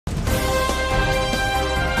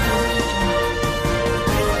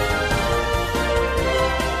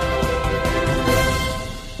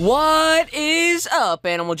What is up,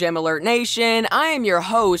 Animal Jam Alert Nation? I am your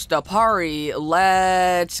host, Aparri.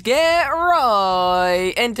 Let's get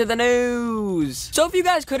right into the news. So if you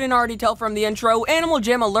guys couldn't already tell from the intro, Animal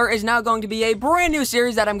Jam Alert is now going to be a brand new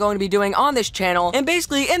series that I'm going to be doing on this channel. And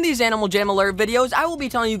basically, in these Animal Jam Alert videos, I will be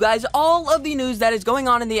telling you guys all of the news that is going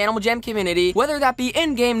on in the Animal Jam community, whether that be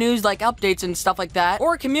in-game news like updates and stuff like that,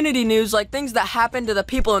 or community news like things that happen to the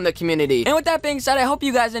people in the community. And with that being said, I hope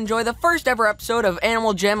you guys enjoy the first ever episode of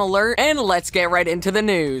Animal Jam Alert, and let's get right into the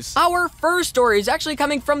news. Our first story is actually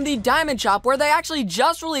coming from the Diamond Shop, where they actually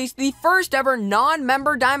just released the first ever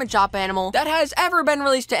non-member Diamond Shop animal that has ever been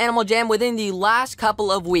released to Animal Jam within the last couple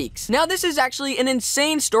of weeks. Now, this is actually an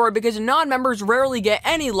insane story because non-members rarely get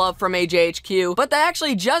any love from AJHQ, but they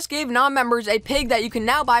actually just gave non-members a pig that you can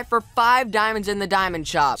now buy for 5 diamonds in the Diamond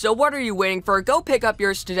Shop. So what are you waiting for? Go pick up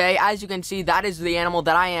yours today. As you can see, that is the animal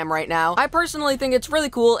that I am right now. I personally think it's really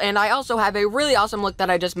cool, and I also have a really awesome look that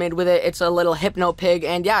I just made with it. It's a little hypno pig,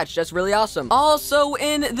 and yeah, it's just really awesome. Also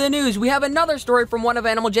in the news, we have another story from one of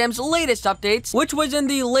Animal Jam's latest updates, which was in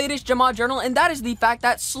the latest JAMMER journal, and that is the fact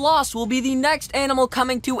that sloths will be the next animal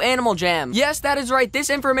coming to Animal Jam. Yes, that is right.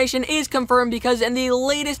 This information is confirmed because in the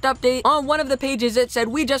latest update on one of the pages, it said,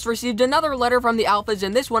 "We just received another letter from the alphas,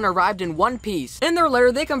 and this one arrived in one piece." In their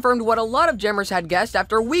letter, they confirmed what a lot of jammers had guessed.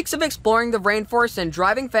 After weeks of exploring the rainforest and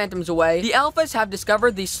driving phantoms away, the alphas have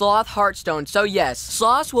discovered the sloth heartstone. So yes,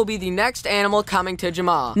 sloths will be the next animal coming to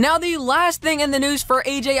JAMMER. Now, the last thing in the news for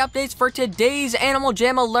AJ updates for today's Animal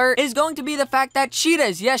Jam Alert is going to be the fact that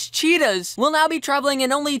cheetahs, yes, cheetahs, will now be traveling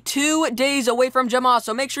in only 2 days away from JAMMER.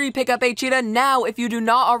 So make sure you pick up a cheetah now if you do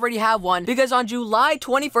not already have one, because on July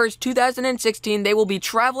 21st, 2016, they will be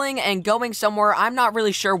traveling and going somewhere. I'm not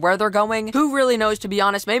really sure where they're going. Who really knows, to be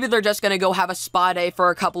honest? Maybe they're just gonna go have a spa day for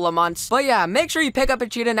a couple of months. But yeah, make sure you pick up a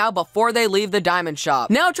cheetah now before they leave the Diamond Shop.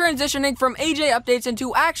 Now, transitioning from AJ updates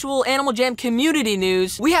into actual Animal Jam community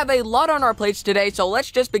news, we have a lot on our plates today, so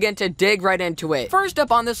let's just begin to dig right into it. First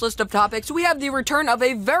up on this list of topics, we have the return of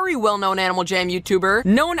a very well-known Animal Jam YouTuber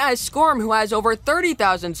known as Skorm, who has over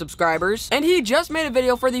 30,000 subscribers, and he just made a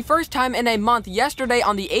video for the first time in a month yesterday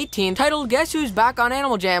on the 18th titled "Guess Who's Back on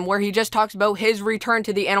Animal Jam," where he just talks about his return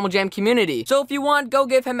to the Animal Jam community. So if you want, go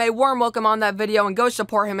give him a warm welcome on that video and go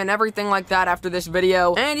support him and everything like that after this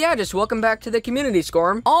video. And yeah, just welcome back to the community,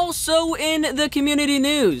 Skorm. Also in the community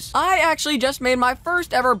news, I actually just made my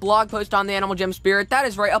first ever blog post on the Animal Jam spirit. That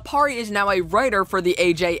is right, Aparri is now a writer for the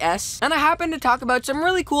AJS, and I happen to talk about some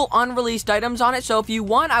really cool unreleased items on it. So if you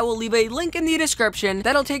want, I will leave a link in the description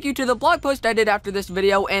that'll take you to the blog post I did after this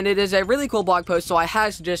video, and it is a really cool blog post, so I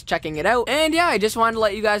has just checking it out. And yeah, I just wanted to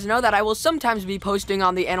let you guys know that I will sometimes be posting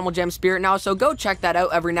on the Animal Jam spirit now, so go check that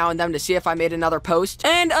out every now and then to see if I made another post.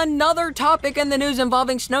 And another topic in the news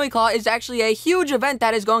involving Snowy Claw is actually a huge event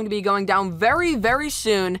that is going to be going down very, very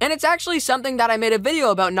soon, and it's actually something that I made a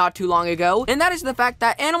video about not too long ago, and that is the fact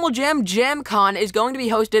that Animal Jam JamCon is going to be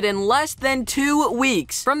hosted in less than 2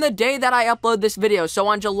 weeks from the day that I upload this video. So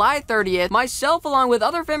on July 30th, myself along with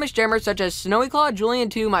other famous jammers such as Snowy Claw,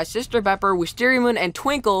 Julian2, my sister Pepper, Wisteria Moon, and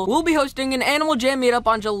Twinkle will be hosting an Animal Jam meetup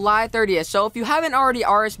on July 30th. So if you haven't already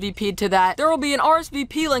RSVP'd to that, there will be an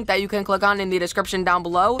RSVP link that you can click on in the description down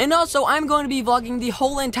below. And also, I'm going to be vlogging the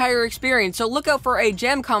whole entire experience, so look out for a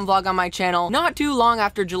JamCon vlog on my channel not too long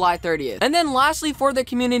after July 30th. And then lastly, for the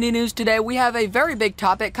community news today, we have a very big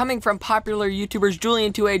topic coming from popular YouTubers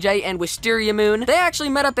Julian2AJ and Wisteria Moon. They actually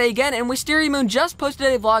met up again, and Wisteria Moon just posted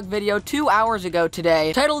a vlog video 2 hours ago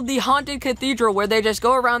today titled "The Haunted Cathedral," where they just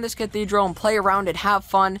go around this cathedral and play around and have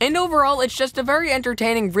fun. And overall, it's just a very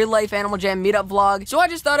entertaining real-life Animal Jam meetup vlog. So I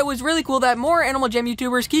just thought it was really cool that more Animal Jam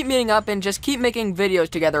YouTubers keep meeting up and just keep making videos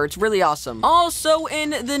together. It's really awesome. Also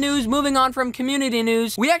in the news, moving on from community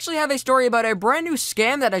news, we actually have a story about a brand new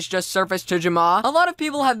scam that has just surfaced to JAMMER. A lot of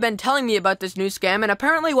people have been telling me about this new scam, and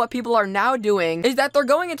apparently what people are now doing is that they're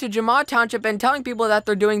going into JAMMER Township and telling people that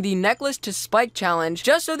they're doing the necklace to spike challenge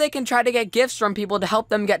just so they can try to get gifts from people to help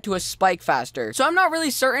them get to a spike faster. So I'm not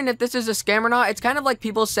really certain if this is a scam or not. It's kind of like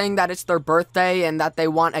people saying that it's their birthday and that they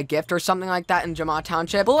want a gift or something like that in JAMMER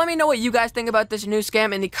Township. But let me know what you guys think about this new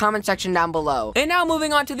scam in the comment section down below. And now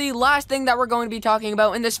moving on to the last thing that we're going to be talking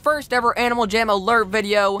about in this first ever Animal Jam Alert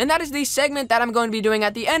video, and that is the segment that I'm going to be doing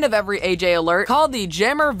at the end of every AJ Alert called the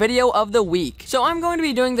JAMMER Video of the Week. So I'm going to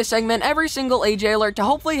be doing this segment every single AJ Alert to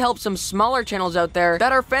hopefully help some smaller channels out there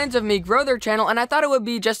that are fans of me grow their channel, and I thought it would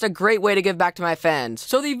be just a great way to give back to my fans.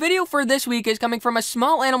 So the video for this week is coming from a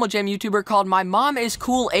small Animal Jam YouTuber called My Mom Is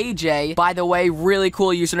Cool AJ. By the way, really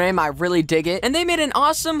cool username, I really dig it. And they made an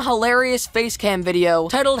awesome, hilarious face cam video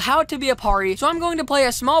titled How to Be Aparri. So I'm going to play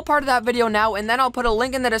a small part of that video now, and then I'll put a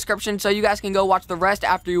link in the description so you guys can go watch the rest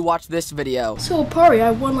after you watch this video. So Aparri, I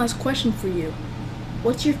have one last question for you.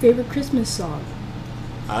 What's your favorite Christmas song?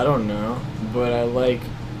 I don't know, but I like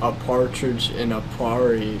A Partridge in a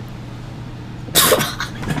Party.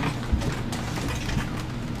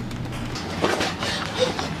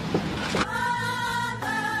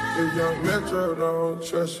 Young Metro don't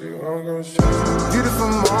trust you, I'm gonna show you. Beautiful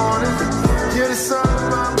morning, you're the sun of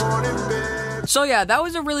my morning bed. So yeah, that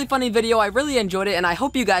was a really funny video. I really enjoyed it, and I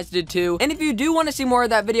hope you guys did too. And if you do want to see more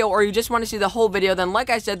of that video, or you just want to see the whole video, then like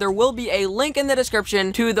I said, there will be a link in the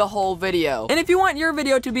description to the whole video. And if you want your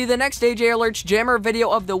video to be the next AJ Alerts Jammer video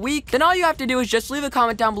of the week, then all you have to do is just leave a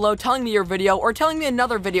comment down below telling me your video, or telling me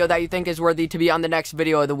another video that you think is worthy to be on the next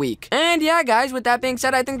video of the week. And yeah, guys, with that being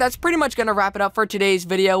said, I think that's pretty much gonna wrap it up for today's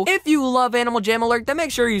video. If you love Animal Jam Alert, then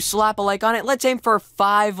make sure you slap a like on it. Let's aim for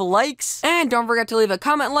 5 likes. And don't forget to leave a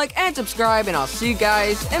comment, like, and subscribe, and I'll see you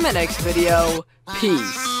guys in my next video.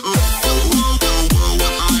 Peace.